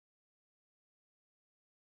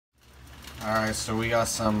Alright, so we got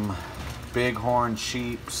some bighorn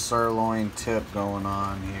sheep sirloin tip going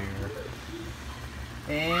on here.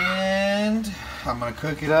 And I'm going to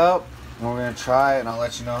cook it up. And we're going to try it and I'll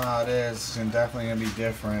let you know how it is. It's definitely going to be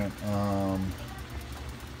different.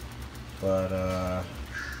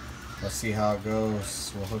 Let's see how it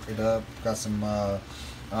goes. We'll hook it up. Got some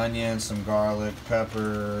onions, some garlic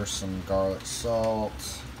pepper, some garlic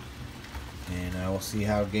salt. And we'll see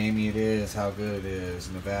how gamey it is, how good it is.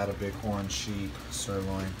 Nevada bighorn sheep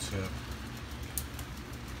sirloin tip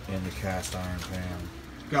in the cast iron pan.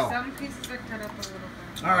 Go. Some pieces are cut up a little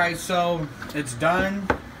bit. Alright, so it's done.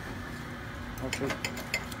 Okay.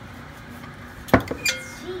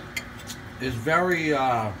 It's very,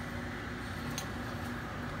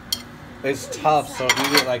 it's tough, so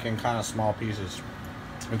eat it like in kind of small pieces.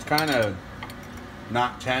 It's kind of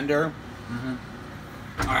not tender.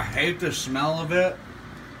 I hate the smell of it.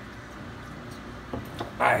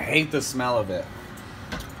 I hate the smell of it.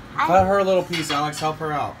 Cut her a little piece, Alex. Help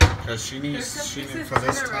her out, because she needs for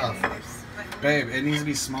this tough. Babe, it needs to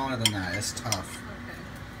be smaller than that. It's tough.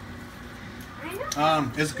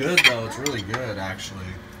 It's good though. It's really good actually.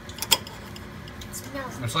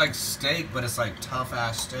 It's like steak, but it's like tough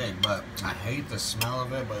ass steak. But I hate the smell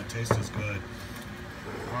of it, but it tastes as good.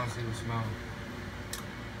 I want to see the smell.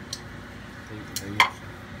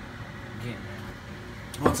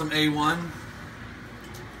 Want some A1?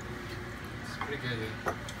 It's pretty good,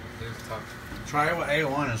 dude. It's tough. Try it with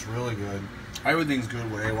A1. It's really good. Everything's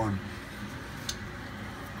good with A1.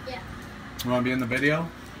 Yeah. You want to be in the video?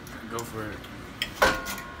 Go for it.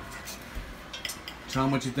 Tell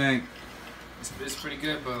them what you think. It's pretty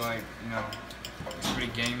good, but like, you know, it's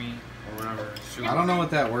pretty gamey or whatever. I don't know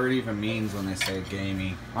what that word even means when they say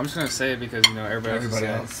gamey. I'm just gonna say it because, you know, everybody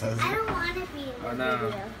else says I it. don't want to be in the Oh, no.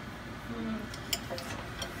 video.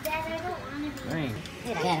 Dad, I don't want to be. Dang.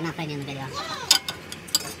 Good, I'm not putting you in the video.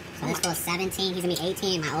 So this fool's 17, he's gonna be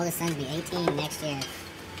 18, my oldest son's gonna be 18 next year.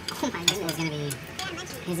 Oh my goodness,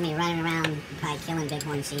 he's gonna be running around probably killing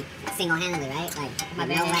bighorn sheep single-handedly, right? Like, with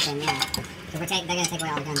no weapon, yeah. Because they're gonna take away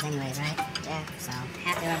all the guns anyways, right? Yeah. So,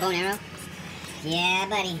 have to bow and arrow. Yeah,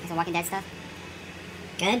 buddy. Some Walking Dead stuff.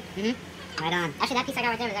 Good? Mm-hmm. Right on. Actually, that piece I got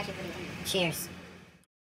right there was actually pretty good. Cheers.